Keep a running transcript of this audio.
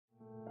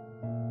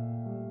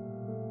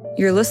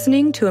You're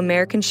listening to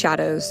American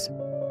Shadows,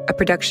 a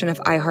production of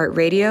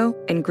iHeartRadio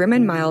and Grim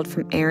and Mild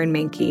from Aaron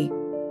Mahnke.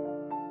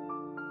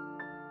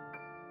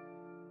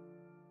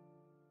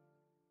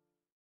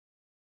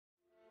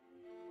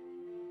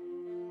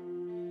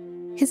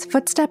 His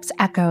footsteps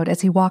echoed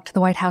as he walked the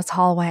White House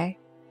hallway.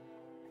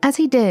 As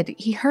he did,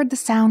 he heard the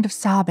sound of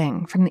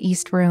sobbing from the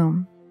East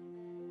Room.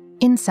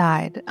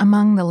 Inside,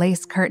 among the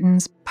lace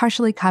curtains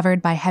partially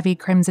covered by heavy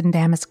crimson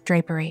damask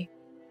drapery,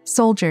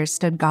 soldiers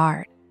stood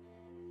guard.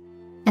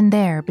 And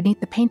there, beneath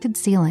the painted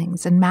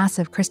ceilings and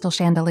massive crystal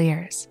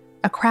chandeliers,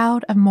 a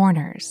crowd of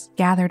mourners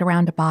gathered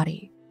around a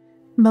body,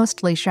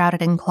 mostly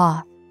shrouded in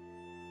cloth.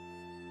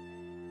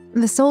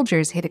 The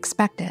soldiers he'd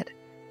expected.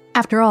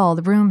 After all,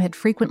 the room had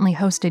frequently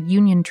hosted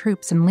Union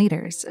troops and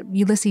leaders,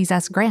 Ulysses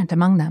S. Grant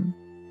among them.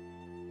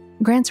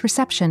 Grant's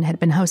reception had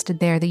been hosted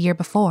there the year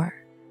before.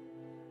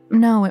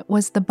 No, it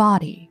was the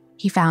body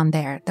he found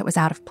there that was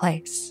out of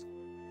place.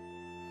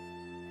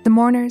 The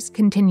mourners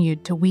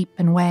continued to weep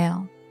and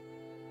wail.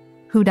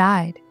 "Who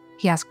died?"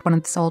 he asked one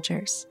of the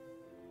soldiers.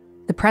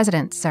 "The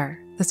president, sir,"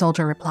 the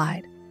soldier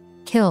replied,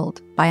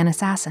 "killed by an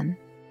assassin."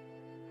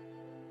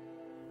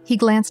 He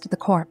glanced at the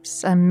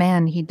corpse, a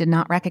man he did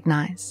not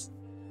recognize.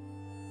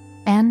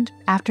 And,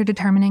 after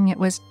determining it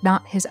was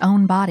not his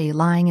own body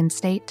lying in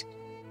state,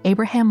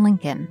 Abraham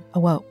Lincoln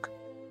awoke.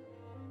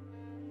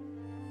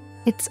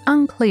 It's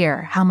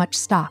unclear how much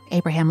stock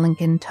Abraham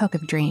Lincoln took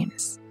of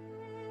dreams.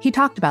 He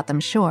talked about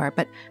them, sure,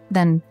 but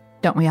then,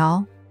 don't we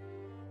all?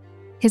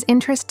 His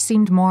interest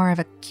seemed more of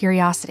a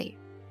curiosity.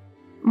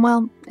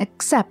 Well,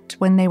 except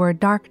when they were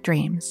dark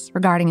dreams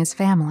regarding his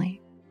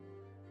family.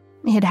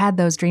 He had had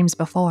those dreams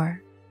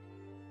before.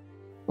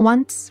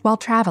 Once, while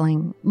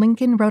traveling,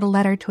 Lincoln wrote a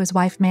letter to his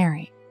wife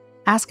Mary,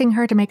 asking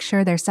her to make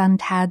sure their son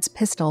Tad's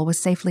pistol was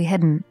safely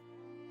hidden.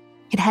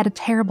 He'd had a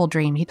terrible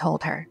dream, he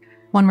told her,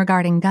 one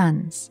regarding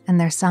guns and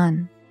their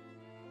son.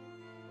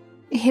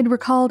 He'd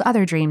recalled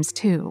other dreams,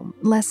 too,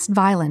 less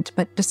violent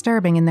but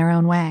disturbing in their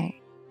own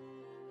way.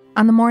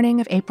 On the morning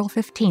of April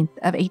 15th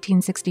of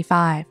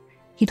 1865,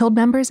 he told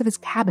members of his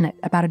cabinet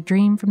about a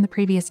dream from the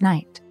previous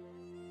night.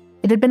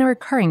 It had been a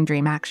recurring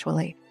dream,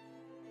 actually.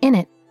 In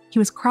it, he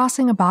was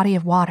crossing a body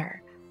of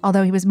water,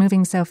 although he was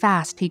moving so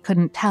fast he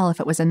couldn't tell if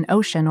it was an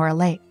ocean or a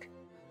lake.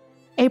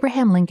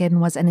 Abraham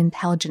Lincoln was an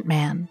intelligent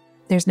man.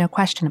 There's no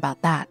question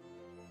about that.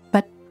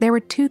 But there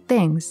were two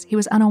things he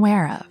was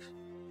unaware of.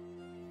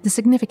 The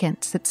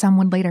significance that some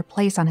would later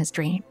place on his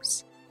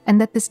dreams,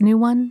 and that this new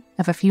one,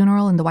 of a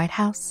funeral in the White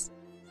House,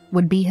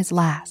 would be his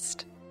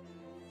last.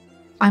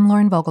 I'm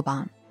Lauren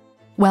Vogelbaum.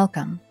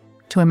 Welcome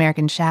to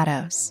American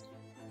Shadows.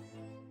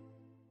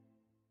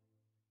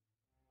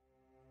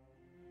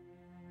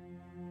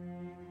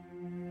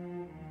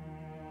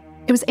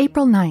 It was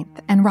April 9th,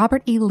 and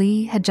Robert E.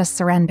 Lee had just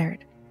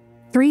surrendered.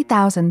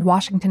 3,000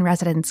 Washington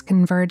residents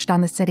converged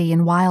on the city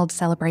in wild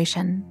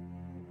celebration.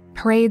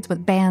 Parades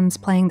with bands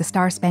playing the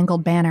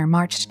Star-Spangled Banner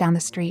marched down the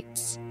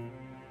streets.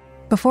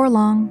 Before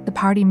long, the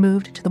party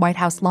moved to the White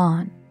House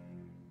lawn.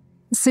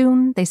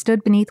 Soon, they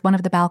stood beneath one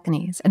of the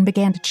balconies and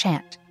began to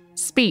chant,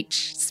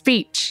 "Speech,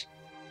 speech."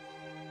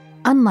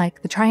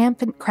 Unlike the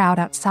triumphant crowd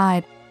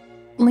outside,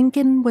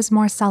 Lincoln was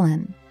more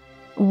sullen.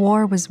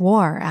 War was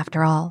war,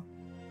 after all.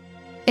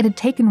 It had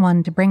taken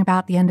one to bring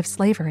about the end of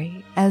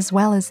slavery, as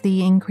well as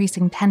the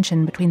increasing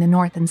tension between the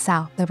North and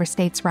South over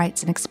states'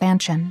 rights and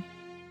expansion.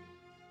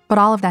 But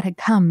all of that had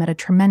come at a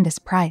tremendous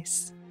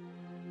price.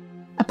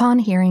 Upon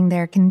hearing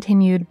their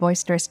continued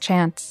boisterous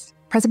chants,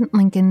 President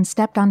Lincoln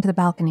stepped onto the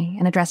balcony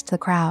and addressed the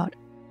crowd.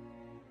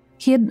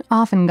 He had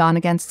often gone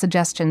against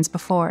suggestions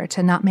before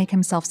to not make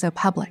himself so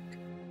public.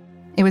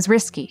 It was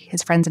risky,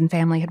 his friends and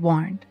family had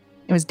warned.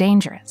 It was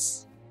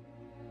dangerous.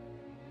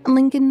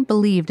 Lincoln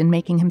believed in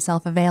making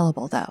himself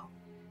available, though.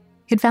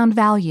 He'd found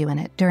value in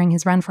it during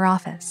his run for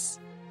office.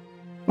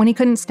 When he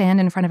couldn't stand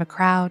in front of a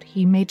crowd,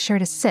 he made sure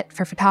to sit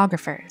for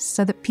photographers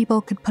so that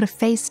people could put a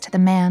face to the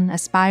man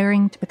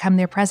aspiring to become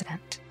their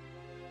president.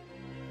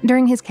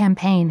 During his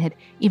campaign, he'd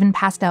even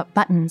passed out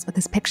buttons with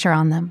his picture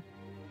on them.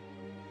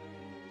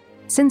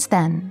 Since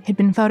then, he'd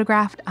been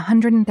photographed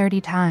 130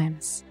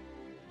 times.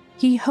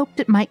 He hoped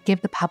it might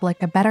give the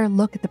public a better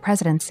look at the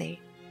presidency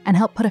and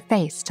help put a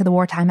face to the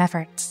wartime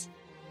efforts.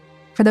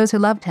 For those who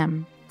loved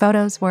him,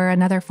 photos were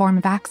another form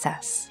of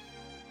access.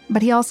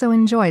 But he also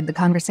enjoyed the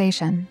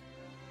conversation.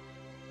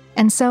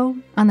 And so,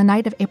 on the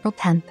night of April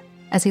 10th,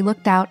 as he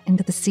looked out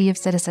into the sea of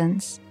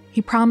citizens,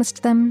 he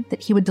promised them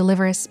that he would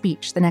deliver a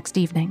speech the next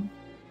evening.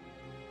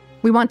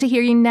 "We want to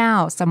hear you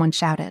now," someone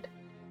shouted.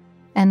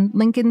 And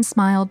Lincoln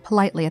smiled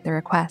politely at the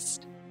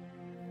request.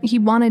 He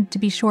wanted to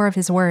be sure of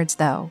his words,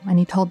 though, and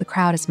he told the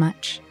crowd as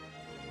much.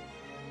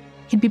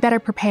 He'd be better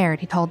prepared,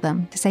 he told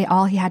them, to say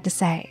all he had to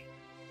say.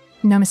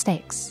 No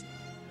mistakes.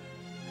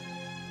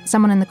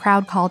 Someone in the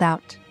crowd called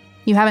out,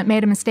 "You haven't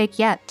made a mistake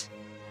yet."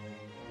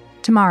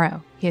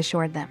 Tomorrow, he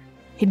assured them.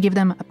 He'd give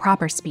them a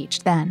proper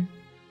speech then.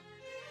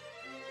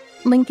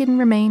 Lincoln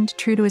remained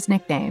true to his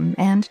nickname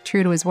and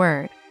true to his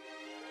word.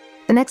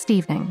 The next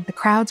evening, the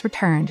crowds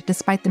returned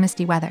despite the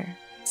misty weather,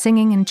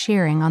 singing and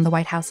cheering on the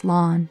White House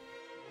lawn.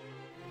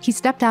 He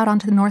stepped out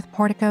onto the north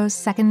portico's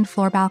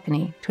second-floor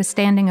balcony to a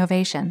standing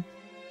ovation.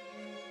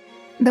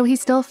 Though he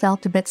still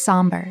felt a bit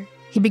somber,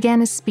 he began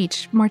his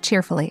speech more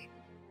cheerfully.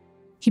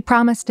 He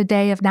promised a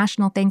day of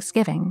national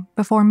thanksgiving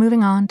before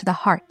moving on to the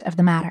heart of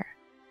the matter.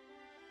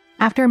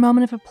 After a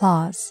moment of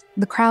applause,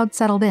 the crowd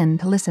settled in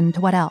to listen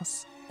to what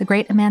else the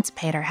great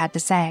emancipator had to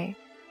say.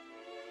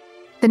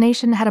 The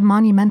nation had a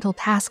monumental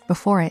task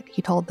before it,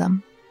 he told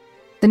them.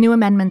 The new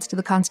amendments to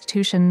the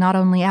Constitution not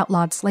only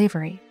outlawed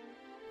slavery,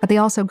 but they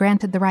also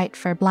granted the right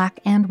for black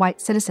and white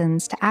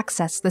citizens to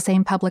access the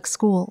same public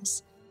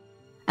schools,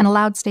 and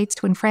allowed states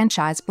to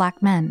enfranchise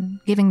black men,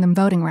 giving them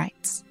voting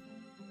rights.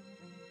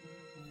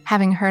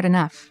 Having heard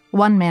enough,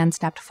 one man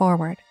stepped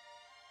forward,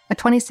 a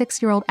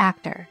 26-year-old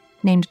actor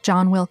named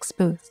John Wilkes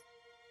Booth.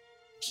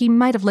 He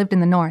might have lived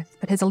in the North,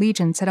 but his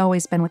allegiance had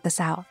always been with the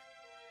South.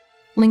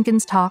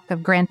 Lincoln's talk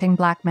of granting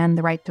black men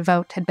the right to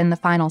vote had been the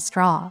final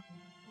straw.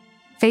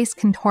 Face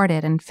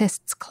contorted and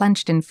fists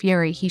clenched in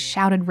fury, he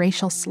shouted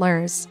racial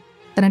slurs,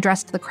 then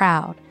addressed the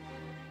crowd.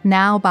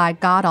 "Now, by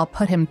God, I'll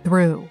put him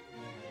through."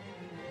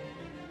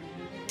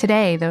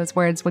 Today, those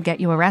words would get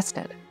you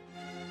arrested.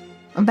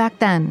 Back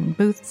then,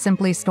 Booth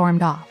simply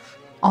stormed off,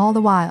 all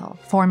the while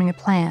forming a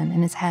plan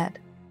in his head.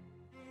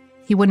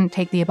 He wouldn't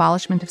take the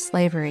abolishment of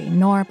slavery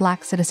nor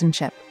black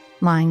citizenship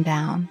lying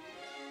down.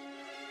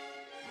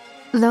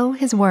 Though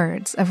his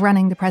words of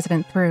running the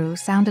president through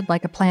sounded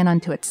like a plan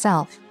unto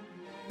itself,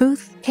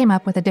 Booth came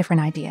up with a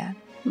different idea,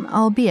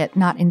 albeit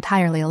not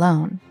entirely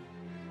alone.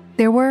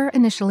 There were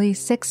initially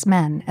 6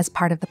 men as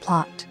part of the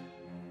plot.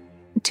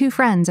 2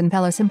 friends and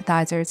fellow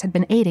sympathizers had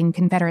been aiding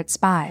Confederate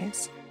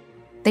spies.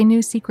 They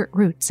knew secret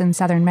routes in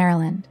southern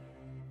Maryland,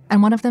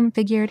 and one of them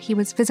figured he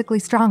was physically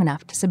strong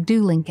enough to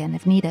subdue Lincoln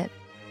if needed.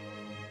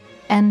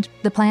 And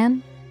the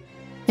plan?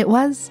 It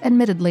was,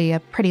 admittedly,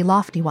 a pretty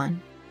lofty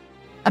one.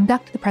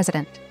 Abduct the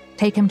president,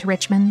 take him to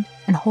Richmond,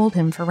 and hold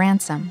him for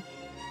ransom.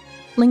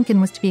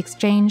 Lincoln was to be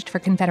exchanged for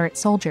Confederate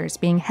soldiers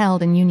being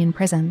held in Union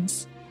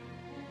prisons.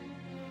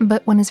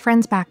 But when his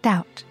friends backed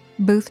out,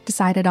 Booth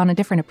decided on a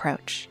different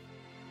approach,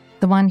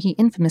 the one he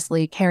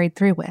infamously carried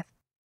through with.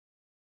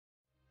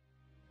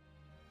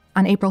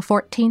 On April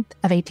 14th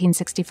of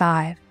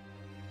 1865,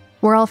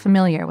 we're all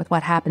familiar with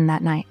what happened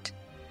that night.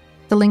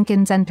 The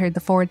Lincolns entered the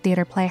Ford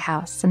Theater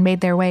Playhouse and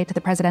made their way to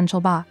the presidential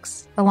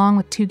box, along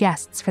with 2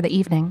 guests for the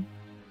evening.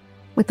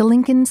 With the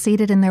Lincolns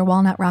seated in their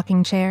walnut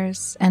rocking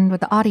chairs, and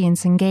with the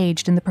audience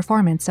engaged in the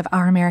performance of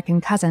Our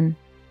American Cousin,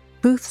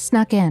 Booth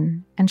snuck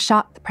in and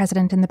shot the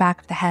president in the back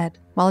of the head,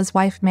 while his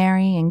wife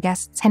Mary and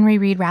guests Henry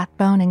Reed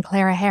Rathbone and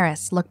Clara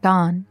Harris looked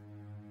on.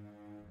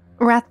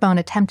 Rathbone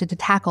attempted to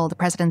tackle the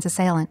president's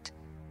assailant.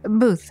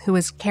 Booth, who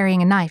was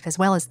carrying a knife as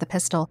well as the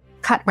pistol,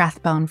 cut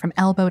Rathbone from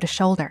elbow to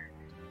shoulder.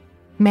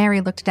 Mary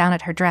looked down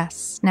at her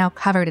dress, now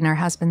covered in her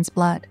husband's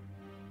blood.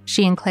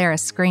 She and Clara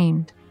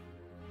screamed.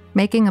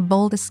 Making a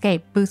bold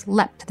escape, Booth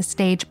leapt to the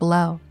stage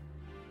below.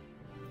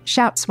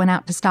 Shouts went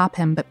out to stop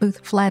him, but Booth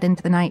fled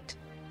into the night.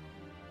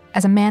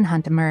 As a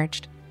manhunt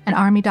emerged, an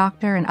army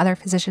doctor and other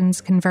physicians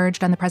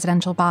converged on the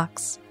presidential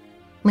box.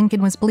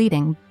 Lincoln was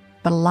bleeding,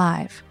 but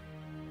alive.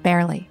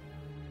 Barely.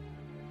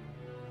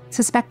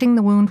 Suspecting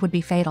the wound would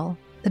be fatal,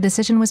 the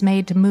decision was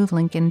made to move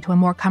Lincoln to a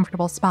more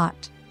comfortable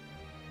spot.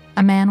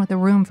 A man with a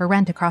room for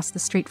rent across the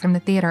street from the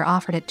theater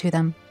offered it to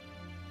them,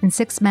 and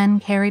 6 men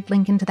carried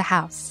Lincoln to the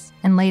house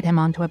and laid him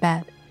onto a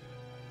bed.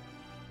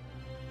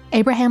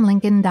 Abraham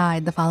Lincoln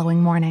died the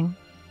following morning.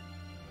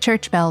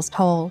 Church bells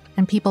tolled,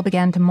 and people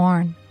began to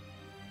mourn.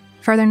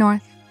 Further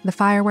north, the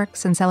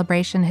fireworks and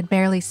celebration had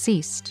barely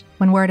ceased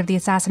when word of the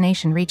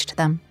assassination reached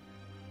them.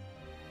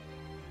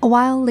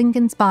 While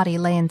Lincoln's body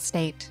lay in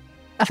state,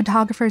 a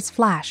photographer's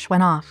flash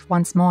went off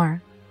once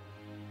more.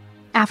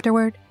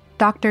 Afterward,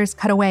 doctors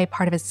cut away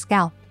part of his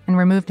scalp and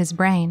removed his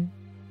brain.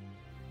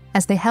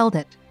 As they held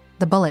it,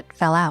 the bullet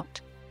fell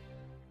out.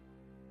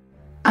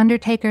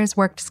 Undertakers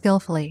worked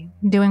skillfully,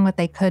 doing what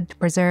they could to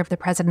preserve the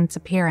president's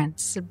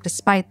appearance,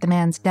 despite the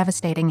man's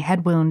devastating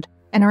head wound,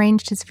 and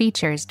arranged his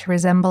features to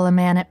resemble a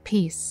man at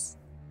peace.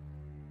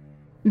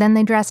 Then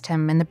they dressed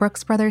him in the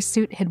Brooks Brothers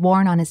suit he'd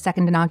worn on his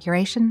second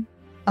inauguration,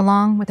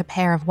 along with a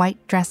pair of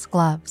white dress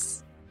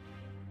gloves.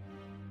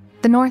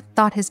 The North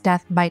thought his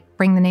death might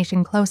bring the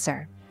nation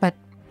closer, but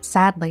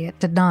sadly it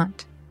did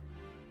not.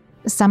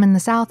 Some in the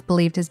South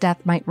believed his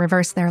death might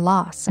reverse their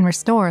loss and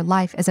restore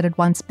life as it had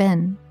once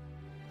been.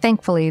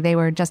 Thankfully, they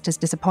were just as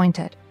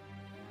disappointed.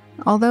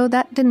 Although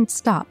that didn't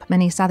stop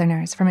many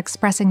Southerners from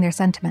expressing their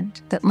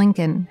sentiment that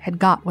Lincoln had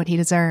got what he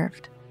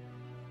deserved.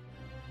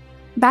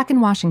 Back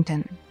in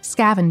Washington,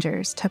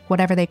 scavengers took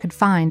whatever they could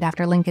find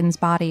after Lincoln's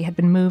body had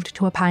been moved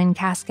to a pine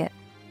casket.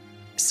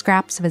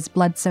 Scraps of his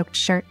blood-soaked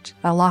shirt,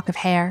 a lock of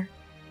hair.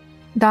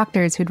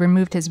 Doctors who'd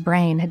removed his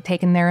brain had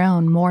taken their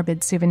own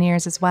morbid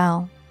souvenirs as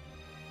well.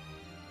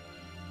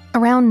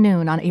 Around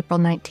noon on April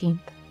 19th,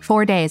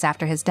 4 days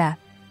after his death,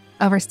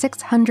 over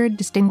 600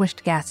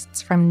 distinguished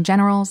guests, from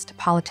generals to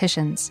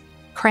politicians,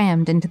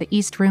 crammed into the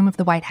East Room of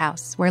the White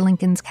House where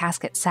Lincoln's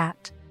casket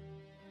sat.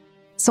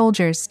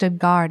 Soldiers stood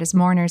guard as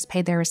mourners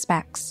paid their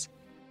respects.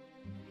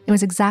 It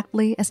was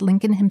exactly as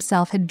Lincoln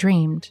himself had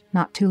dreamed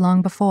not too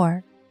long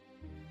before.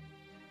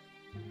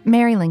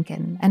 Mary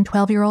Lincoln and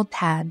 12-year-old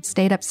Tad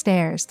stayed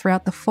upstairs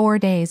throughout the 4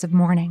 days of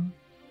mourning.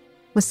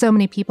 With so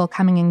many people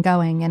coming and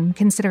going, and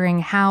considering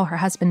how her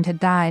husband had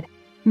died,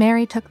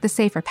 Mary took the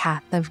safer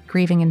path of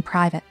grieving in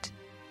private.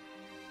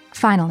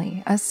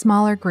 Finally, a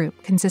smaller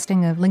group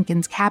consisting of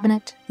Lincoln's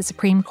cabinet, the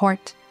Supreme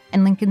Court,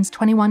 and Lincoln's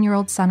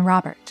 21-year-old son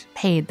Robert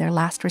paid their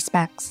last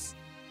respects.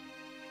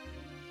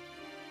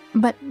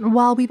 But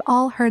while we've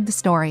all heard the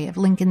story of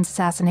Lincoln's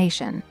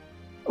assassination,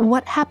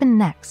 what happened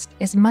next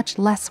is much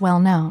less well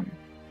known.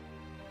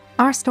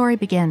 Our story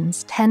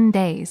begins 10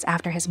 days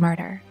after his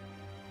murder,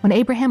 when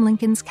Abraham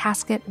Lincoln's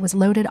casket was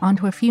loaded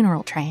onto a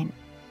funeral train,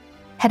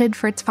 headed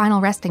for its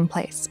final resting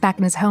place back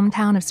in his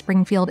hometown of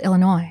Springfield,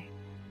 Illinois.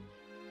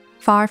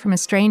 Far from a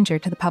stranger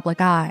to the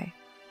public eye,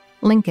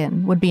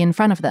 Lincoln would be in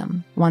front of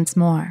them once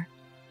more.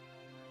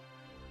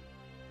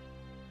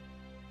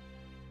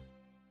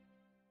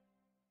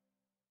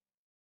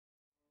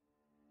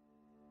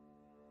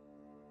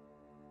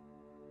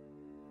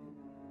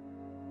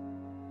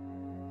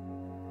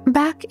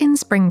 Back in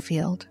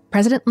Springfield,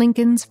 President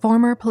Lincoln's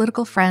former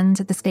political friends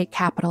at the state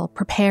capitol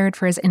prepared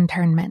for his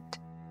internment.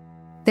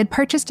 They'd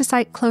purchased a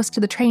site close to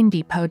the train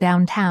depot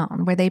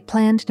downtown where they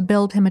planned to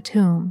build him a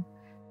tomb.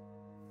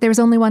 There was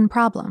only one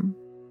problem.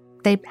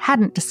 They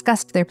hadn't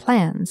discussed their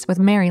plans with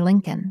Mary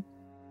Lincoln.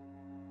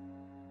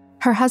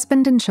 Her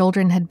husband and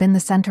children had been the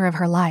center of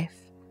her life.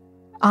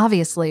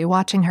 Obviously,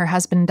 watching her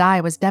husband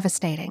die was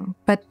devastating,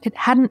 but it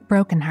hadn't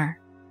broken her.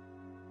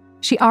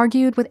 She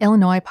argued with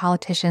Illinois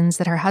politicians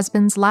that her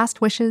husband's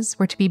last wishes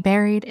were to be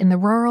buried in the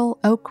rural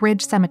Oak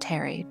Ridge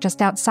Cemetery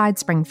just outside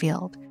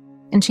Springfield,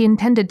 and she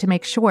intended to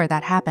make sure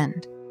that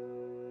happened.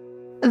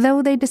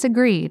 Though they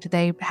disagreed,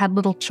 they had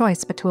little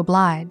choice but to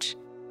oblige.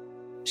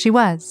 She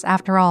was,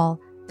 after all,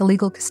 the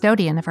legal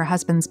custodian of her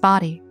husband's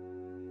body.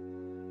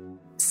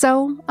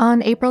 So,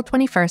 on April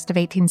 21st of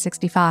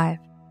 1865,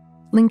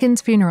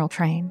 Lincoln's funeral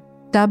train,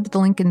 dubbed the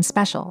Lincoln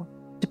Special,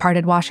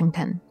 departed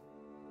Washington.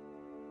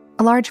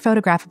 A large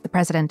photograph of the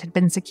president had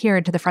been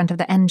secured to the front of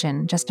the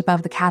engine just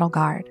above the cattle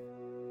guard.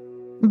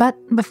 But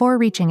before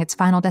reaching its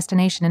final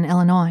destination in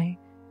Illinois,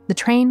 the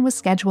train was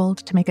scheduled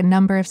to make a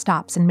number of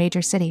stops in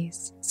major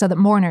cities so that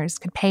mourners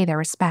could pay their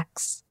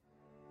respects.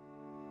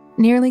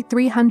 Nearly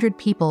 300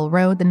 people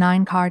rode the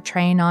 9-car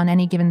train on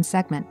any given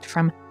segment,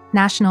 from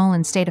national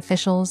and state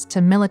officials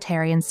to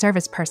military and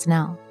service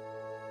personnel,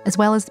 as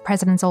well as the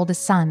president's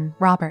oldest son,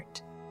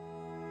 Robert.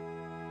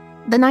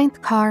 The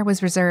 9th car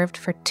was reserved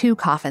for 2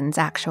 coffins,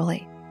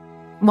 actually.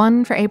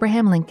 One for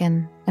Abraham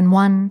Lincoln and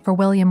one for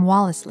William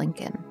Wallace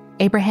Lincoln,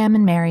 Abraham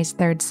and Mary's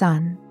 3rd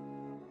son.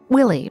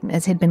 Willie,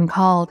 as he'd been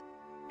called,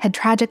 had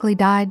tragically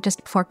died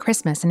just before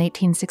Christmas in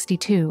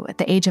 1862 at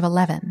the age of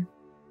 11,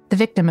 the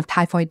victim of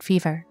typhoid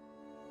fever.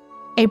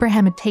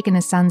 Abraham had taken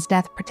his son's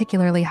death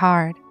particularly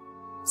hard,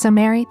 so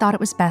Mary thought it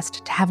was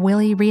best to have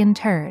Willie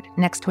reinterred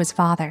next to his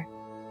father.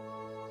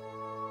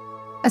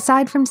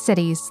 Aside from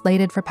cities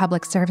slated for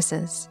public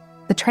services,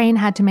 the train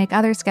had to make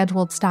other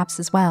scheduled stops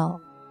as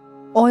well.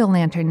 Oil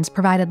lanterns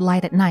provided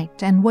light at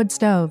night, and wood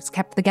stoves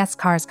kept the guest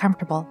cars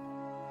comfortable.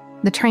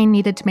 The train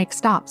needed to make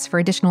stops for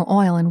additional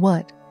oil and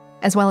wood,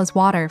 as well as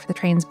water for the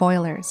train's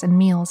boilers and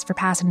meals for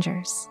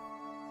passengers.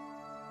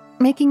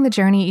 Making the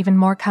journey even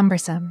more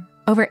cumbersome,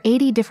 over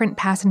 80 different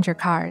passenger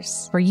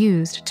cars were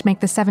used to make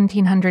the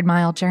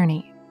 1,700-mile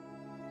journey.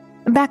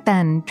 Back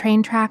then,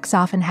 train tracks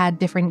often had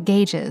different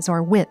gauges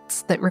or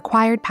widths that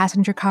required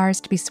passenger cars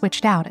to be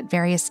switched out at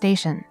various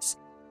stations.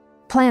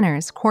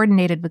 Planners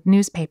coordinated with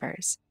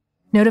newspapers,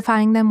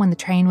 notifying them when the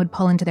train would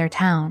pull into their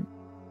town.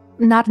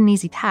 Not an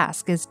easy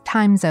task, as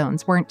time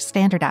zones weren't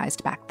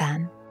standardized back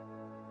then.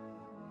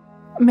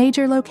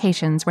 Major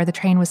locations where the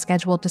train was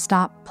scheduled to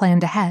stop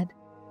planned ahead.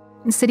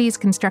 Cities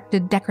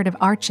constructed decorative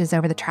arches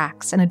over the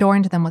tracks and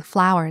adorned them with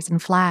flowers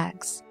and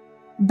flags.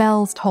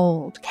 Bells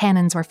tolled,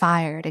 cannons were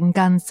fired, and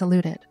guns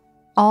saluted,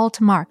 all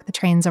to mark the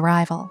train's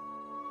arrival.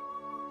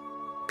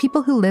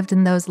 People who lived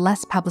in those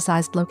less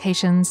publicized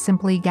locations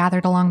simply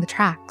gathered along the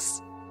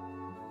tracks.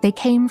 They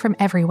came from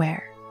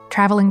everywhere,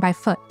 traveling by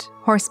foot,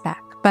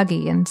 horseback,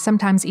 buggy, and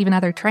sometimes even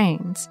other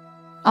trains,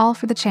 all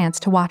for the chance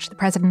to watch the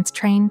president's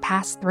train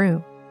pass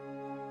through.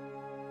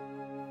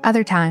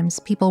 Other times,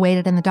 people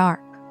waited in the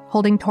dark,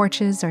 holding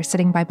torches or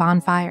sitting by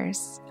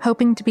bonfires,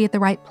 hoping to be at the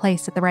right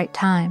place at the right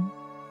time.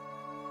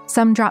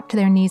 Some dropped to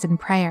their knees in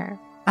prayer,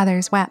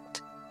 others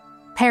wept.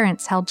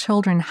 Parents held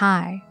children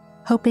high,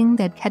 hoping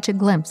they'd catch a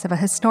glimpse of a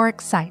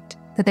historic sight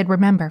that they'd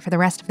remember for the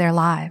rest of their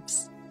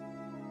lives.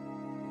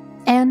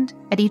 And,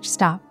 at each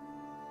stop,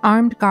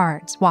 armed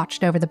guards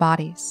watched over the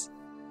bodies.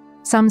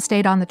 Some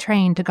stayed on the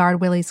train to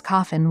guard Willie's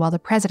coffin while the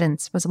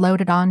president's was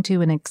loaded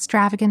onto an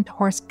extravagant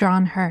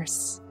horse-drawn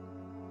hearse.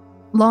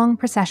 Long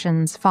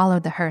processions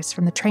followed the hearse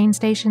from the train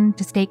station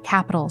to state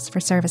capitals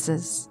for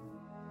services.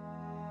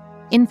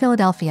 In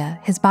Philadelphia,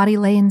 his body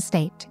lay in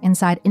state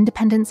inside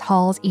Independence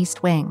Hall's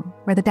East Wing,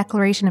 where the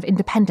Declaration of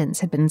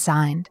Independence had been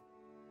signed.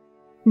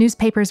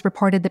 Newspapers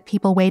reported that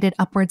people waited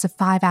upwards of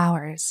 5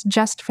 hours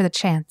just for the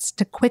chance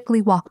to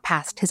quickly walk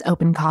past his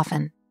open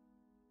coffin.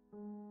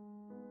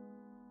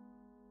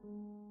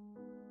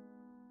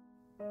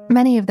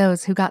 Many of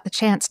those who got the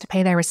chance to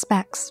pay their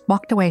respects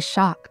walked away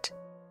shocked.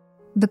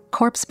 The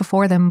corpse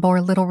before them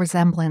bore little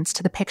resemblance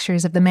to the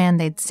pictures of the man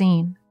they'd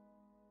seen.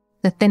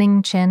 The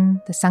thinning chin,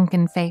 the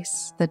sunken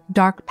face, the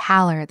dark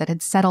pallor that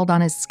had settled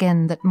on his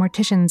skin that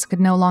morticians could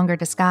no longer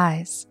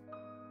disguise.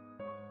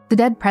 The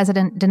dead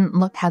president didn't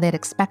look how they'd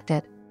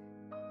expected.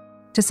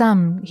 To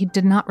some, he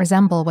did not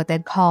resemble what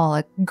they'd call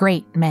a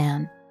great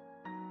man.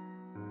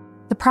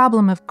 The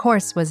problem, of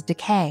course, was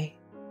decay.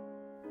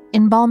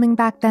 Embalming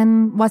back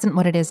then wasn't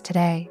what it is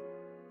today,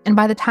 and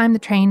by the time the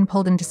train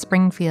pulled into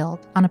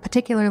Springfield on a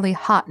particularly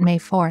hot May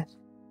 4th,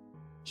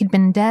 he'd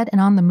been dead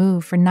and on the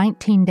move for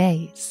 19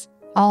 days,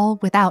 all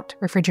without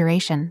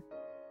refrigeration.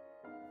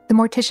 The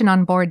mortician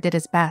on board did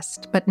his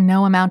best, but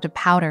no amount of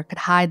powder could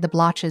hide the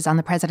blotches on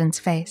the president's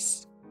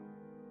face.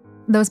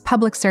 Those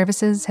public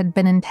services had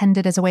been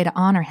intended as a way to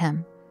honor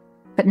him,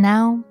 but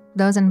now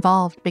those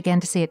involved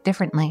began to see it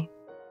differently.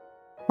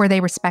 Were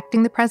they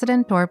respecting the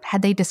president, or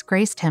had they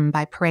disgraced him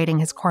by parading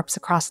his corpse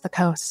across the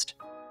coast?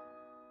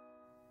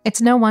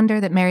 It's no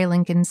wonder that Mary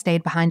Lincoln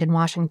stayed behind in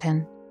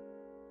Washington.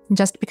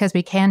 Just because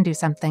we can do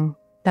something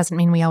doesn't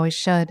mean we always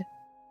should.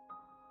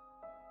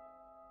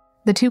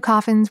 The 2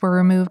 coffins were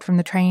removed from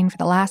the train for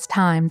the last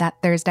time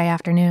that Thursday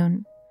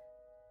afternoon.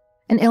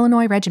 An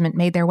Illinois regiment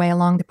made their way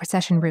along the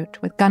procession route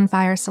with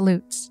gunfire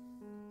salutes.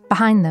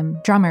 Behind them,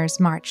 drummers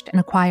marched and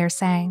a choir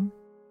sang.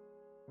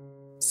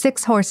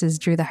 6 horses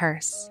drew the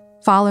hearse,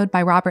 followed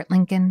by Robert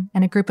Lincoln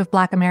and a group of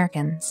Black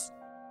Americans.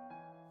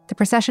 The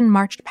procession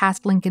marched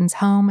past Lincoln's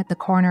home at the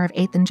corner of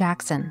 8th and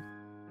Jackson,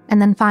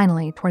 and then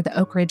finally toward the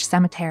Oak Ridge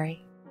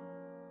Cemetery.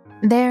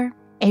 There,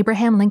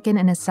 Abraham Lincoln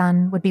and his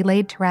son would be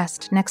laid to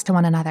rest next to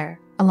one another,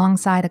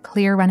 alongside a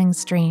clear-running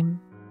stream.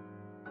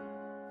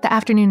 The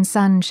afternoon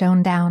sun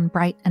shone down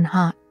bright and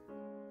hot.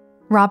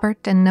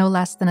 Robert and no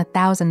less than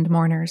 1,000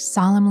 mourners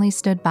solemnly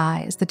stood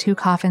by as the 2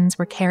 coffins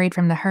were carried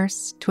from the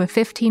hearse to a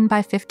 15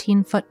 by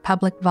 15-foot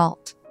public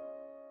vault.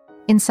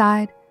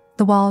 Inside,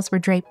 the walls were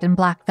draped in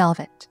black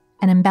velvet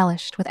and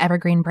embellished with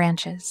evergreen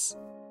branches.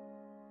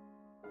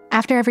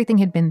 After everything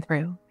he'd been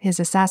through, his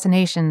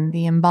assassination,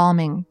 the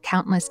embalming,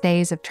 countless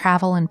days of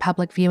travel and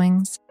public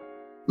viewings,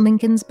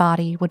 Lincoln's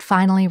body would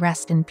finally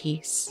rest in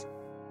peace.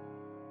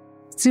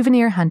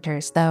 Souvenir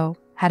hunters, though,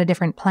 had a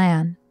different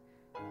plan.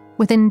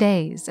 Within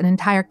days, an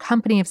entire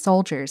company of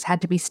soldiers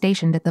had to be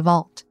stationed at the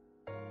vault.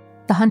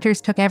 The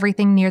hunters took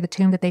everything near the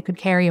tomb that they could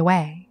carry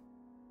away.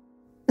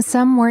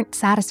 Some weren't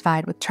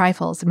satisfied with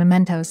trifles and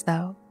mementos,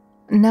 though.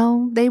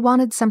 No, they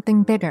wanted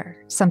something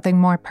bigger, something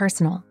more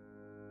personal.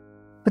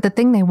 But the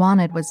thing they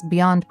wanted was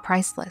beyond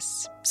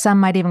priceless. Some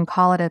might even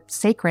call it a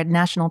sacred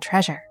national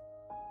treasure.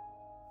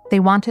 They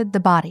wanted the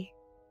body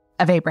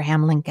of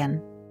Abraham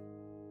Lincoln.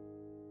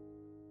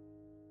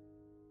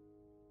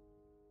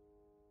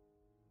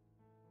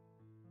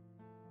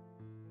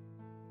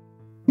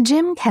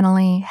 Jim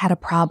Kennelly had a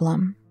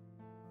problem.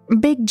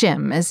 Big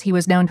Jim, as he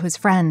was known to his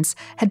friends,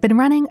 had been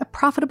running a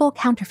profitable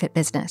counterfeit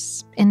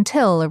business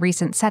until a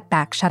recent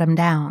setback shut him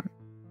down.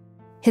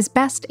 His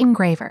best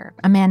engraver,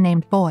 a man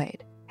named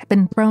Boyd, had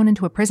been thrown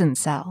into a prison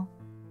cell.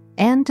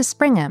 And to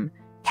spring him,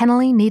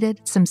 Kennelly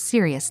needed some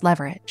serious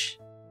leverage.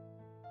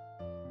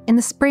 In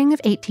the spring of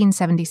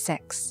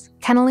 1876,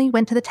 Kennelly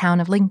went to the town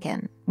of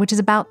Lincoln, which is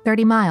about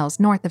 30 miles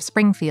north of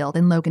Springfield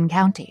in Logan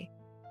County.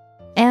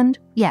 And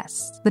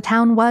yes, the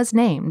town was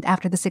named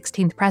after the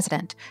 16th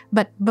president,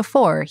 but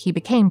before he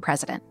became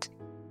president.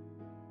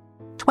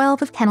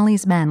 12 of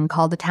Kennelly's men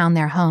called the town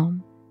their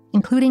home,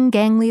 including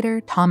gang leader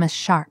Thomas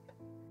Sharp.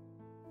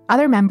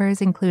 Other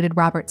members included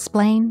Robert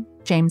Splain,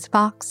 James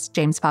Fox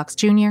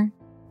Jr.,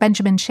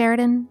 Benjamin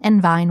Sheridan,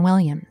 and Vine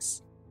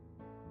Williams.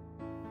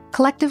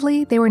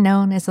 Collectively, they were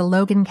known as the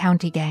Logan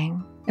County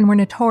Gang and were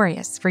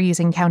notorious for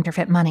using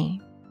counterfeit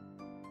money.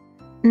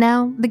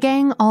 Now, the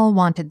gang all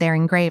wanted their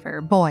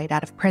engraver, Boyd,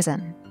 out of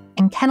prison,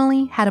 and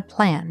Kennelly had a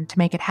plan to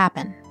make it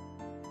happen.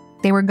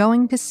 They were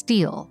going to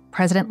steal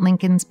President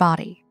Lincoln's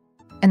body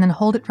and then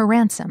hold it for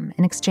ransom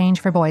in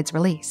exchange for Boyd's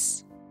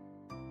release.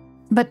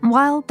 But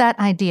while that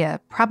idea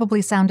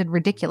probably sounded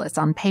ridiculous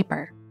on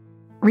paper,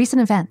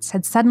 recent events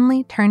had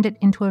suddenly turned it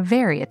into a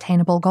very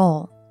attainable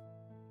goal.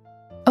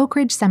 Oak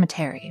Ridge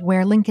Cemetery,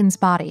 where Lincoln's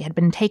body had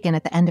been taken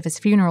at the end of his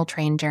funeral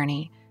train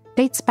journey,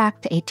 dates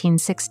back to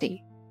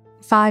 1860.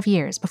 5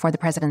 years before the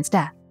president's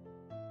death.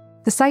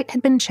 The site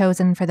had been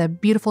chosen for the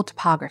beautiful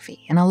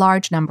topography and a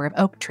large number of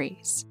oak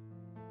trees.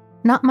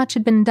 Not much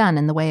had been done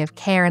in the way of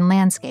care and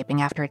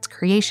landscaping after its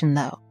creation,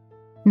 though,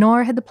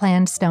 nor had the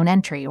planned stone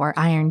entry or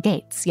iron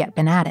gates yet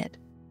been added.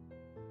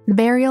 The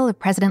burial of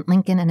President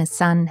Lincoln and his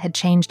son had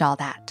changed all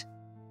that.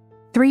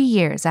 3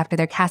 years after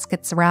their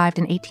caskets arrived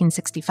in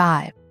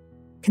 1865,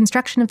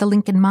 construction of the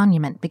Lincoln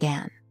Monument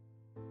began.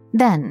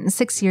 Then,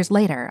 6 years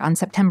later, on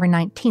September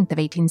 19th of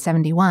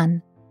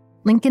 1871,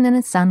 Lincoln and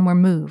his son were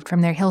moved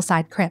from their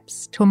hillside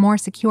crypts to a more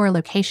secure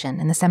location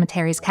in the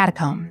cemetery's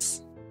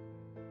catacombs.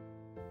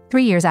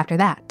 3 years after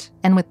that,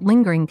 and with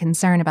lingering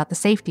concern about the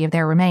safety of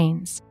their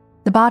remains,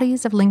 the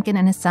bodies of Lincoln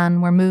and his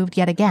son were moved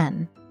yet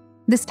again,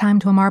 this time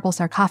to a marble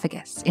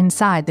sarcophagus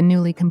inside the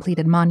newly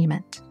completed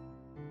monument.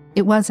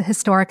 It was a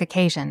historic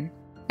occasion,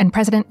 and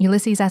President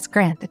Ulysses S.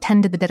 Grant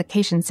attended the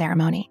dedication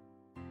ceremony.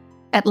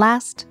 At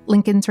last,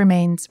 Lincoln's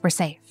remains were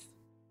safe.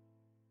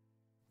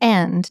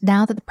 And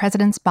now that the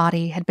president's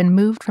body had been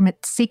moved from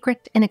its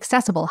secret,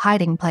 inaccessible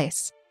hiding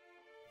place,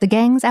 the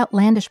gang's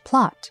outlandish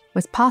plot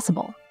was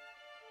possible.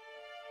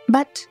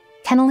 But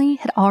Kennelly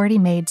had already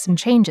made some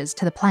changes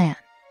to the plan.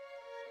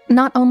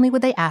 Not only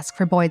would they ask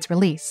for Boyd's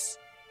release,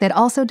 they'd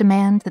also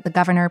demand that the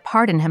governor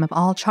pardon him of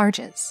all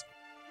charges,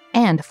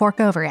 and fork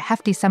over a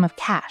hefty sum of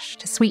cash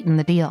to sweeten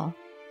the deal.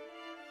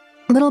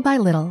 Little by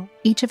little,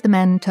 each of the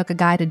men took a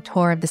guided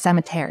tour of the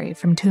cemetery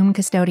from tomb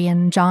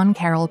custodian John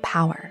Carroll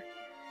Power.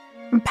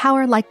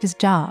 Power liked his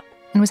job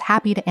and was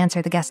happy to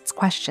answer the guests'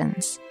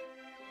 questions.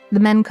 The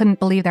men couldn't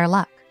believe their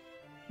luck.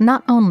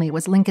 Not only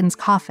was Lincoln's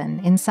coffin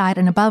inside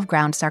an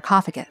above-ground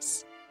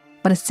sarcophagus,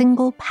 but a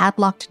single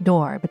padlocked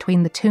door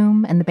between the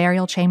tomb and the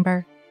burial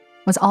chamber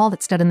was all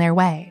that stood in their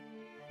way.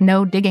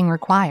 No digging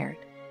required.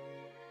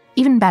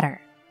 Even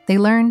better, they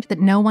learned that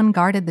no one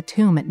guarded the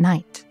tomb at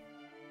night.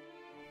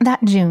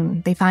 That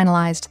June, they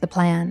finalized the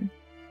plan.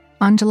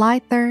 On July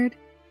 3rd,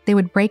 they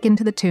would break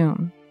into the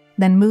tomb,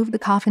 then move the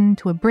coffin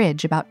to a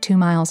bridge about 2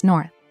 miles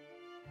north.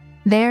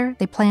 There,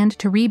 they planned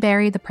to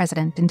rebury the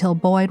president until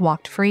Boyd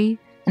walked free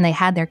and they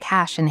had their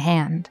cash in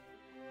hand.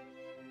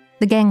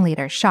 The gang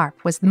leader,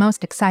 Sharp, was the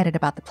most excited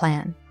about the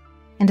plan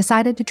and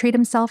decided to treat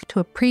himself to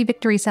a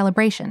pre-victory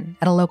celebration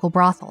at a local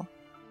brothel.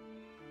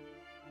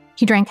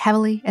 He drank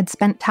heavily and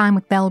spent time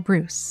with Belle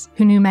Bruce,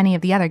 who knew many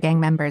of the other gang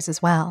members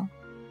as well.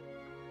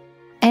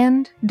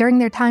 And during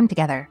their time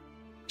together,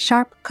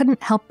 Sharp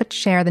couldn't help but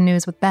share the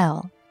news with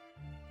Belle.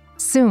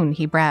 Soon,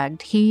 he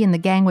bragged, he and the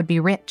gang would be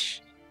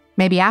rich.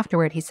 Maybe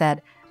afterward, he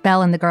said,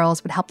 Belle and the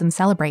girls would help them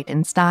celebrate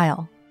in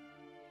style.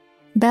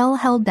 Belle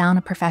held down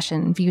a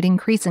profession viewed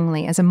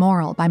increasingly as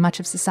immoral by much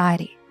of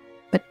society.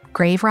 But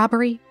grave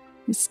robbery?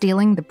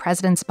 Stealing the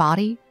president's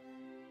body?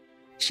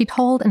 She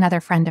told another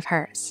friend of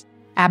hers,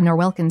 Abner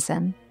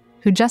Wilkinson,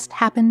 who just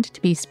happened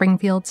to be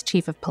Springfield's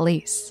chief of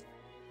police.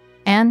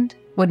 And,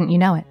 wouldn't you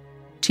know it,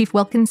 Chief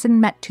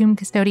Wilkinson met tomb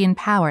custodian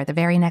Power the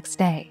very next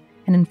day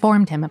and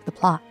informed him of the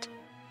plot.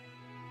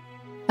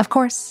 Of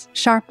course,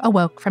 Sharp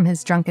awoke from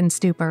his drunken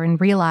stupor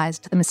and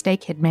realized the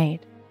mistake he'd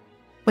made.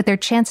 With their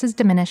chances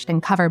diminished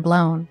and cover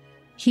blown,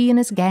 he and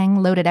his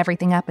gang loaded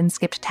everything up and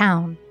skipped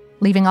town,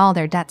 leaving all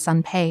their debts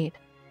unpaid.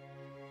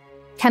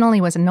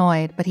 Kennelly was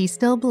annoyed, but he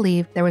still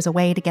believed there was a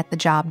way to get the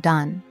job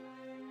done.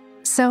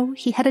 So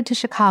he headed to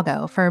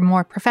Chicago for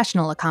more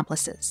professional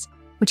accomplices,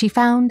 which he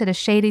found at a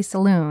shady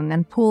saloon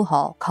and pool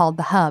hall called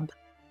The Hub.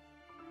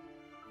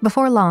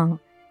 Before long,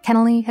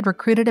 Kennelly had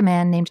recruited a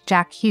man named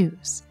Jack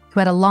Hughes,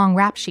 who had a long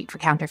rap sheet for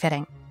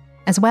counterfeiting,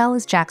 as well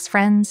as Jack's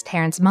friends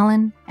Terrence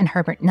Mullen and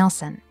Herbert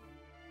Nelson.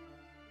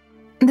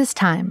 This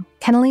time,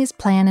 Kennelly's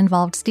plan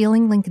involved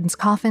stealing Lincoln's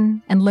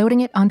coffin and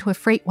loading it onto a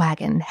freight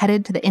wagon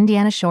headed to the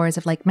Indiana shores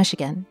of Lake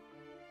Michigan.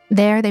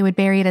 There, they would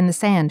bury it in the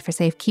sand for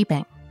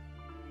safekeeping.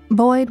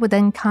 Boyd would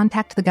then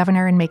contact the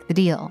governor and make the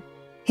deal.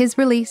 His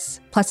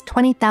release, plus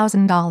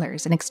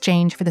 $20,000 in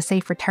exchange for the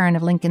safe return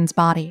of Lincoln's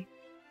body.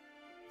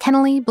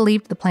 Kennelly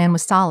believed the plan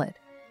was solid,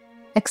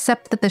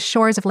 except that the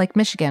shores of Lake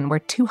Michigan were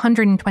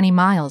 220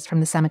 miles from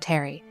the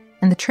cemetery,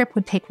 and the trip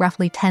would take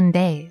roughly 10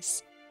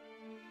 days.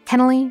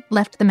 Kennelly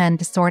left the men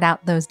to sort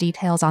out those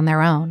details on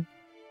their own.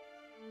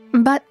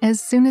 But as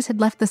soon as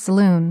he'd left the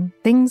saloon,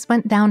 things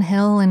went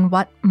downhill in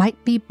what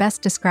might be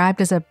best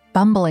described as a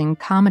bumbling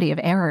comedy of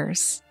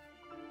errors.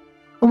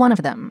 One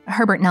of them,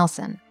 Herbert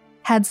Nelson,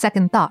 had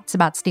second thoughts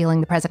about stealing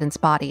the president's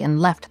body and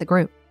left the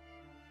group.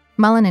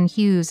 Mullen and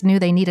Hughes knew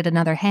they needed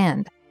another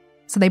hand,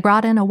 so they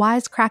brought in a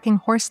wisecracking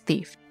horse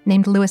thief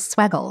named Louis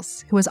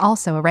Sveggles, who was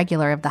also a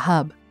regular of the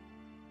Hub.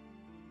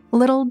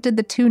 Little did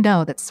the two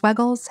know that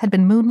Sveggles had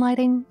been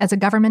moonlighting as a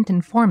government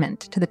informant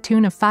to the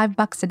tune of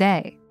 $5 a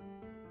day.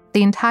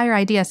 The entire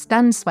idea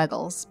stunned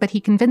Sveggles, but he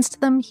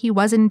convinced them he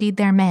was indeed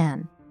their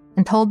man,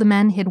 and told the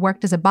men he had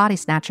worked as a body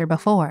snatcher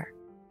before.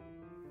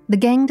 The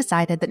gang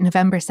decided that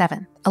November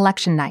 7th,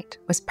 election night,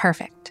 was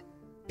perfect.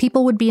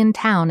 People would be in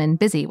town and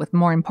busy with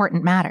more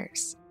important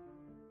matters.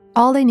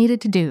 All they needed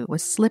to do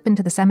was slip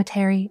into the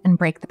cemetery and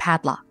break the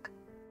padlock.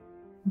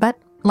 But,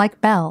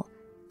 like Belle,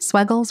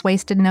 Sveggles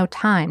wasted no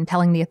time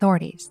telling the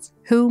authorities,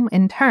 whom,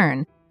 in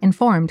turn,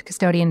 informed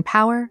custodian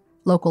Power,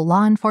 local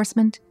law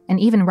enforcement, and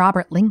even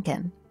Robert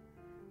Lincoln.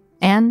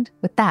 And,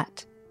 with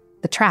that,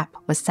 the trap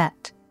was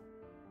set.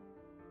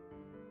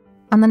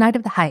 On the night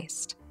of the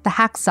heist, the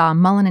hacksaw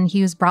Mullen and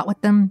Hughes brought with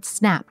them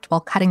snapped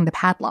while cutting the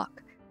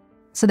padlock,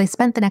 so they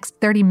spent the next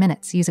 30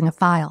 minutes using a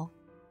file.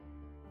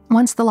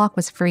 Once the lock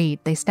was freed,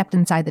 they stepped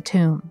inside the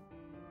tomb.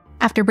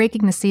 After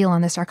breaking the seal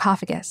on the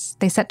sarcophagus,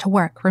 they set to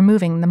work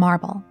removing the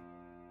marble.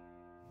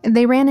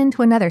 They ran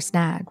into another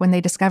snag when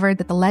they discovered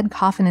that the lead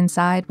coffin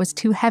inside was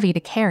too heavy to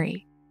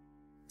carry.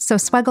 So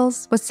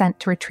Sveggles was sent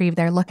to retrieve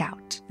their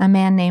lookout, a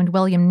man named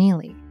William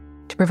Neely,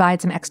 to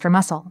provide some extra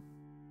muscle.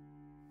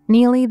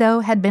 Neely, though,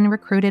 had been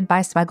recruited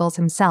by Sveggles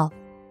himself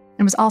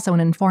and was also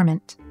an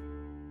informant.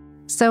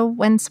 So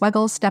when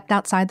Sveggles stepped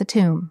outside the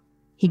tomb,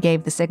 he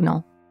gave the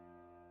signal.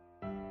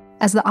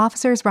 As the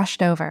officers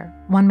rushed over,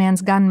 one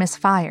man's gun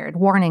misfired,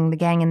 warning the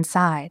gang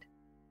inside.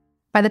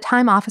 By the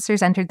time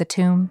officers entered the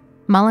tomb,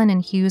 Mullen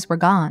and Hughes were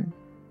gone.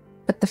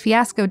 But the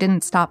fiasco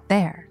didn't stop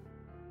there.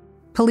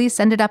 Police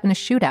ended up in a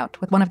shootout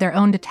with one of their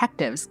own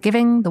detectives,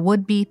 giving the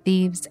would-be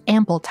thieves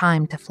ample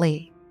time to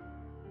flee.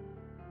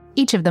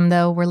 Each of them,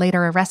 though, were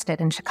later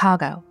arrested in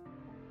Chicago.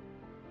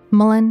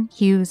 Mullen,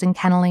 Hughes, and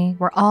Kennelly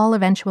were all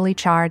eventually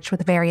charged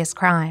with various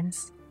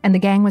crimes, and the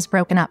gang was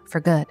broken up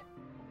for good.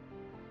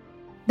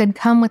 They'd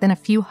come within a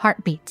few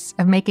heartbeats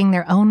of making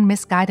their own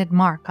misguided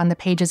mark on the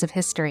pages of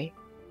history.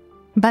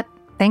 But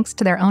thanks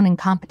to their own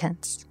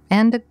incompetence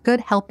and a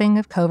good helping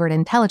of covert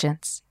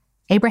intelligence,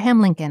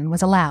 Abraham Lincoln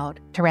was allowed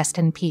to rest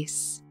in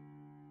peace.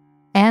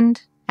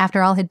 And,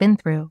 after all he'd been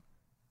through,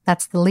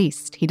 that's the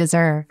least he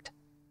deserved.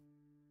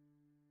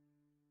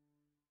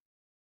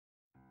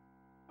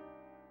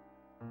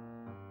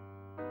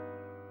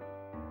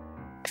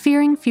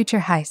 Fearing future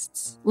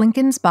heists,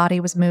 Lincoln's body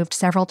was moved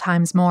several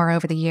times more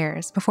over the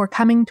years before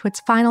coming to its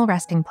final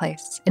resting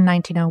place in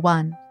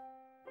 1901.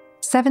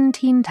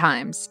 17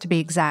 times, to be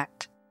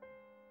exact.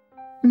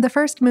 The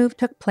first move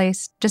took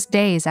place just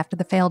days after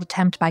the failed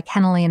attempt by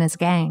Kennelly and his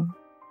gang.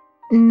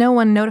 No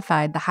one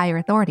notified the higher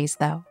authorities,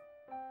 though.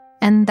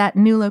 And that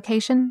new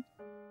location?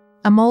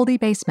 A moldy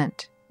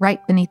basement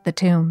right beneath the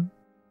tomb.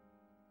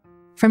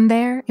 From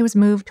there, it was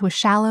moved to a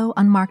shallow,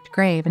 unmarked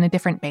grave in a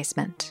different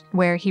basement,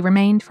 where he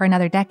remained for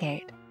another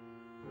decade.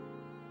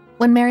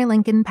 When Mary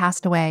Lincoln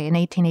passed away in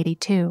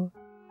 1882,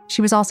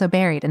 she was also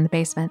buried in the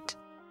basement.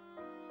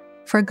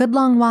 For a good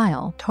long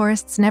while,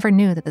 tourists never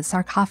knew that the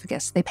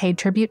sarcophagus they paid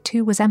tribute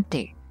to was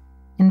empty,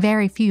 and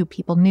very few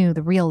people knew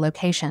the real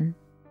location.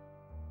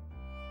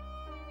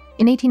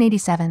 In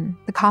 1887,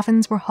 the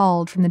coffins were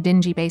hauled from the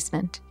dingy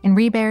basement and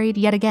reburied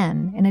yet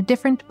again in a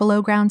different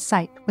below-ground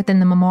site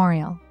within the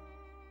memorial.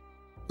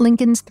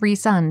 Lincoln's 3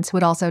 sons who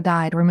had also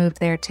died were moved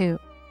there too,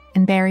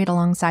 and buried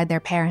alongside their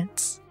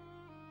parents.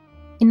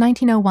 In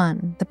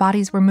 1901, the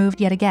bodies were moved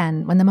yet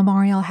again when the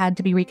memorial had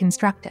to be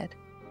reconstructed.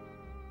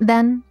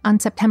 Then, on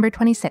September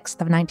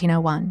 26th of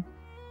 1901,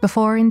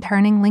 before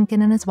interring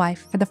Lincoln and his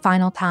wife for the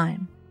final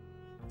time,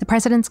 the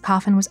president's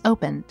coffin was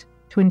opened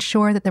to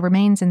ensure that the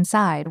remains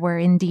inside were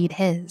indeed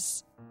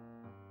his.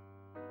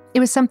 It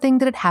was something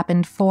that had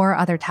happened 4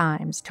 other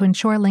times to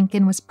ensure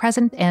Lincoln was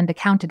present and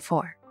accounted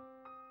for.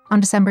 On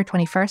December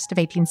 21st of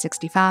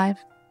 1865,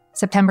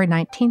 September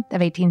 19th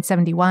of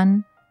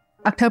 1871,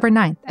 October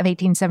 9th of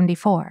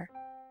 1874,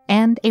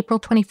 and April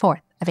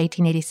 24th of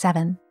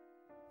 1887.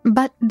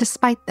 But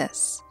despite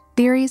this,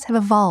 theories have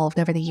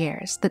evolved over the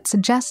years that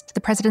suggest the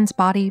president's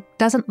body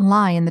doesn't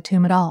lie in the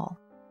tomb at all.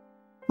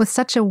 With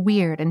such a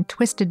weird and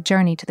twisted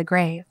journey to the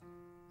grave,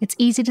 it's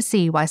easy to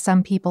see why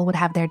some people would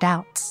have their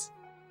doubts.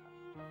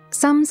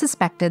 Some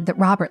suspected that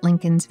Robert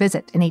Lincoln's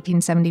visit in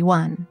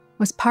 1871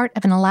 was part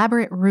of an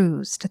elaborate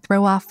ruse to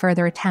throw off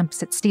further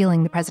attempts at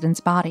stealing the president's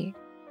body.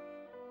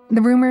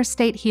 The rumors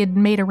state he had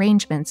made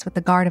arrangements with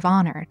the Guard of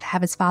Honor to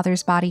have his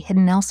father's body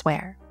hidden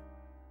elsewhere.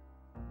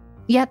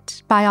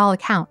 Yet, by all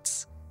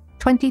accounts,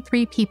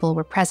 23 people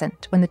were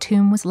present when the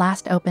tomb was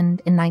last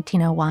opened in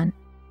 1901.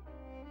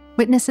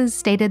 Witnesses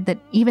stated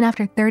that even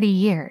after 30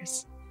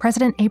 years,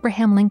 President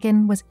Abraham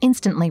Lincoln was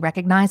instantly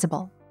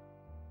recognizable.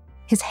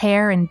 His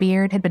hair and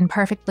beard had been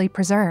perfectly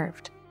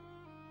preserved.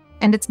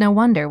 And it's no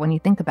wonder when you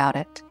think about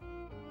it.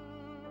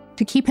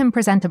 To keep him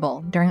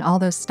presentable during all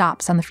those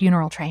stops on the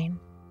funeral train,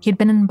 he had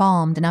been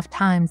embalmed enough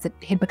times that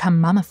he'd become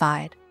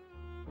mummified.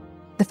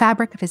 The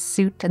fabric of his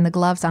suit and the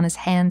gloves on his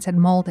hands had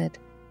molded,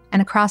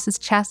 and across his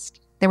chest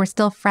there were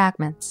still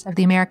fragments of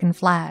the American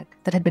flag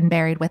that had been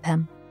buried with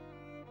him.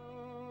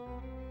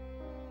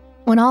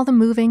 When all the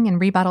moving and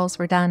rebuttals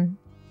were done,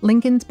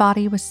 Lincoln's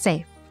body was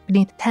safe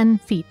beneath 10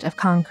 feet of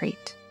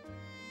concrete.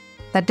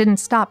 That didn't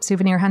stop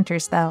souvenir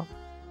hunters, though.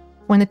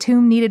 When the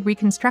tomb needed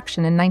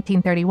reconstruction in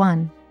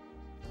 1931,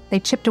 they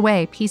chipped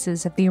away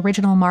pieces of the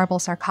original marble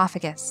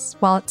sarcophagus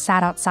while it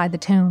sat outside the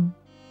tomb.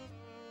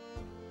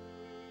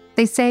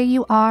 They say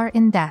you are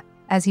in death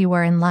as you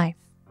were in life.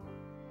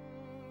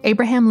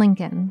 Abraham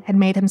Lincoln had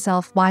made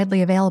himself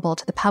widely available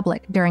to the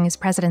public during his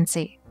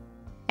presidency,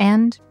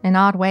 and, in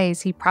odd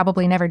ways he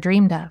probably never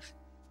dreamed of,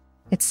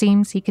 it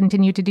seems he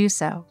continued to do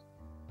so,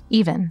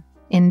 even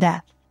in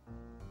death.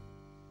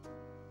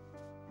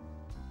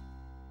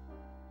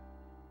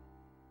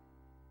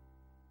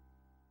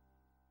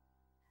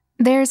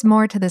 There's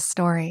more to this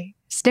story.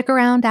 Stick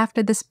around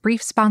after this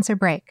brief sponsor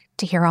break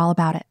to hear all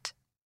about it.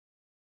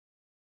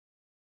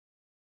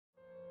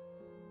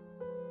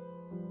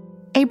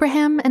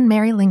 Abraham and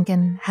Mary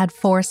Lincoln had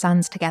 4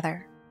 sons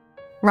together: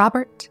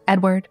 Robert,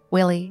 Edward,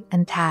 Willie,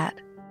 and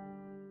Tad.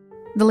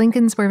 The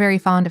Lincolns were very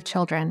fond of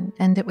children,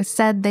 and it was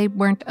said they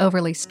weren't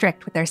overly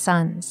strict with their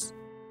sons.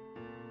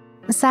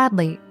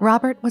 Sadly,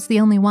 Robert was the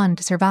only one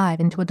to survive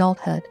into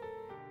adulthood.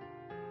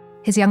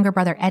 His younger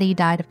brother Eddie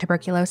died of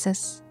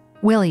tuberculosis,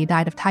 Willie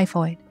died of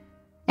typhoid,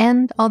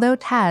 and although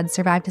Tad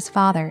survived his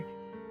father,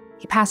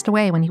 he passed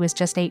away when he was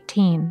just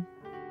 18.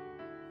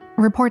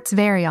 Reports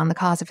vary on the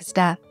cause of his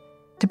death: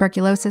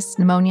 tuberculosis,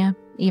 pneumonia,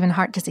 even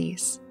heart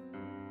disease.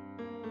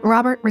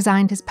 Robert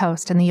resigned his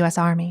post in the U.S.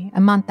 Army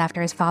a month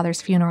after his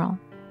father's funeral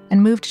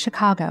and moved to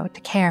Chicago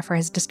to care for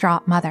his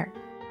distraught mother.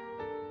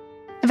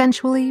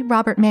 Eventually,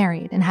 Robert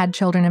married and had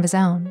children of his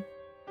own.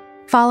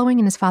 Following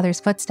in his father's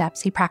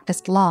footsteps, he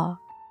practiced law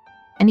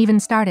and even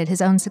started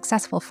his own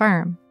successful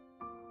firm.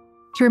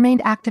 He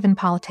remained active in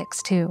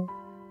politics, too.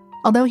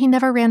 Although he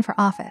never ran for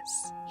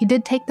office, he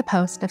did take the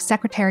post of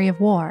Secretary of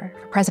War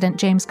for President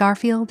James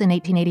Garfield in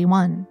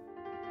 1881.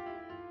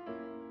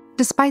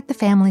 Despite the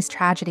family's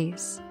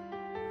tragedies,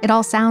 it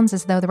all sounds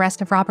as though the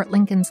rest of Robert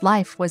Lincoln's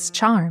life was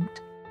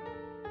charmed.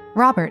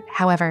 Robert,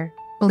 however,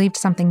 believed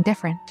something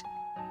different.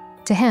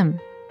 To him,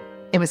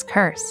 it was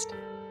cursed.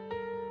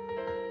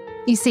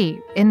 You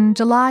see, in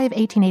July of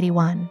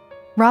 1881,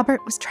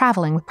 Robert was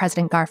traveling with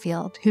President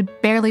Garfield, who'd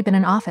barely been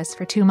in office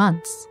for 2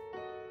 months.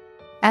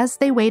 As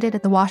they waited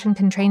at the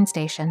Washington train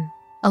station,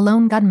 a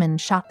lone gunman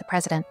shot the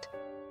president.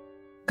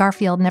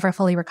 Garfield never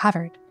fully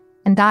recovered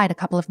and died a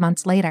couple of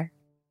months later.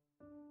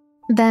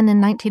 Then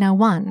in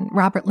 1901,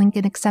 Robert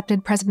Lincoln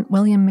accepted President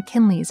William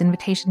McKinley's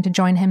invitation to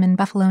join him in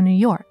Buffalo, New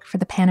York for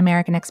the Pan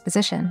American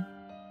Exposition.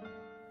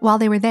 While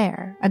they were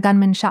there, a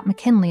gunman shot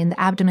McKinley in the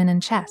abdomen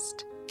and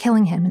chest,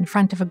 killing him in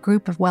front of a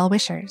group of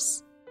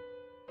well-wishers.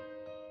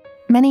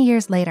 Many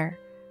years later,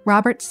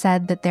 Robert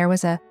said that there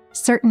was a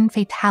certain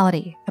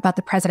fatality about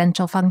the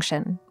presidential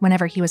function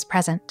whenever he was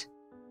present.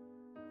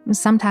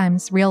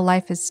 Sometimes real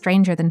life is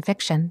stranger than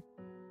fiction,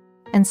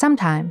 and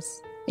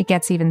sometimes it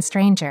gets even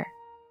stranger.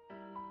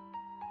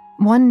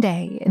 One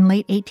day in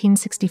late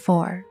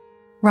 1864,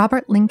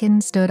 Robert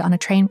Lincoln stood on a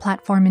train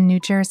platform in New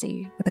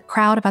Jersey with a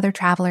crowd of other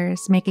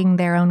travelers making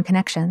their own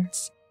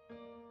connections.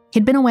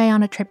 He'd been away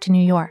on a trip to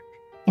New York,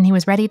 and he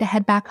was ready to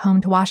head back home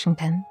to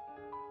Washington.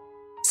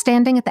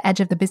 Standing at the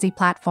edge of the busy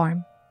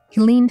platform, he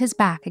leaned his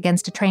back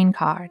against a train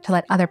car to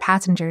let other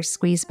passengers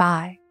squeeze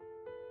by.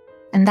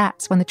 And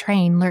that's when the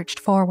train lurched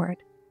forward.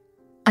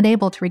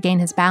 Unable to regain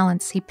his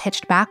balance, he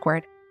pitched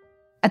backward.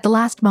 At the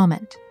last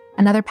moment,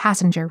 another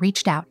passenger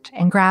reached out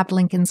and grabbed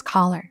Lincoln's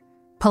collar,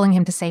 pulling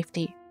him to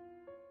safety.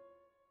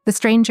 The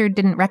stranger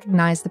didn't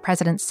recognize the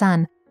president's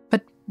son,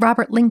 but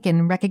Robert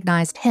Lincoln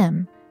recognized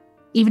him,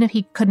 even if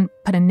he couldn't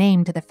put a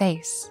name to the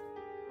face.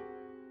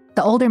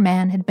 The older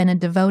man had been a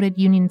devoted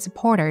Union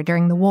supporter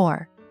during the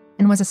war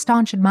and was a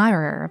staunch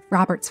admirer of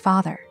Robert's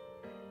father.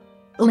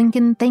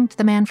 Lincoln thanked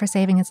the man for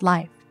saving his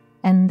life,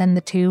 and then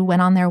the two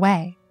went on their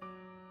way.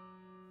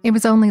 It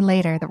was only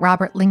later that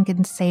Robert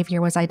Lincoln's savior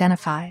was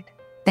identified,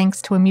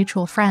 thanks to a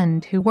mutual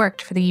friend who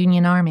worked for the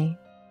Union Army.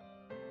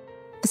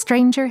 The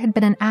stranger had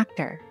been an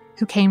actor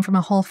who came from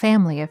a whole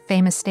family of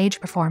famous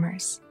stage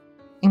performers,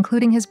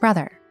 including his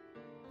brother,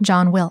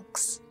 John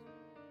Wilkes.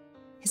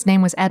 His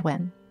name was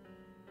Edwin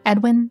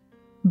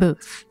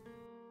Booth.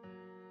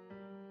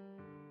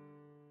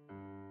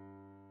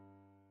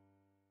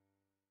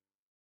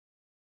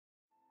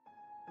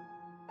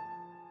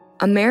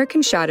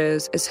 American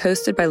Shadows is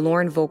hosted by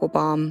Lauren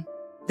Vogelbaum.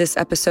 This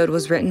episode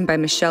was written by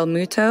Michelle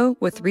Muto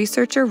with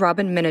researcher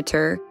Robin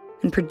Miniter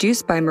and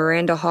produced by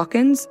Miranda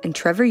Hawkins and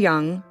Trevor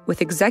Young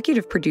with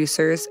executive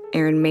producers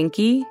Aaron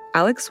Mahnke,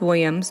 Alex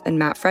Williams, and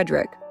Matt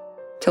Frederick.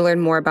 To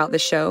learn more about the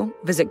show,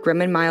 visit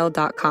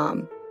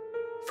grimandmild.com.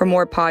 For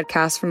more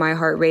podcasts from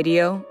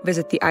iHeartRadio,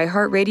 visit the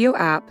iHeartRadio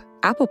app,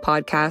 Apple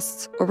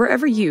Podcasts, or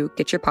wherever you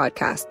get your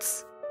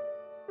podcasts.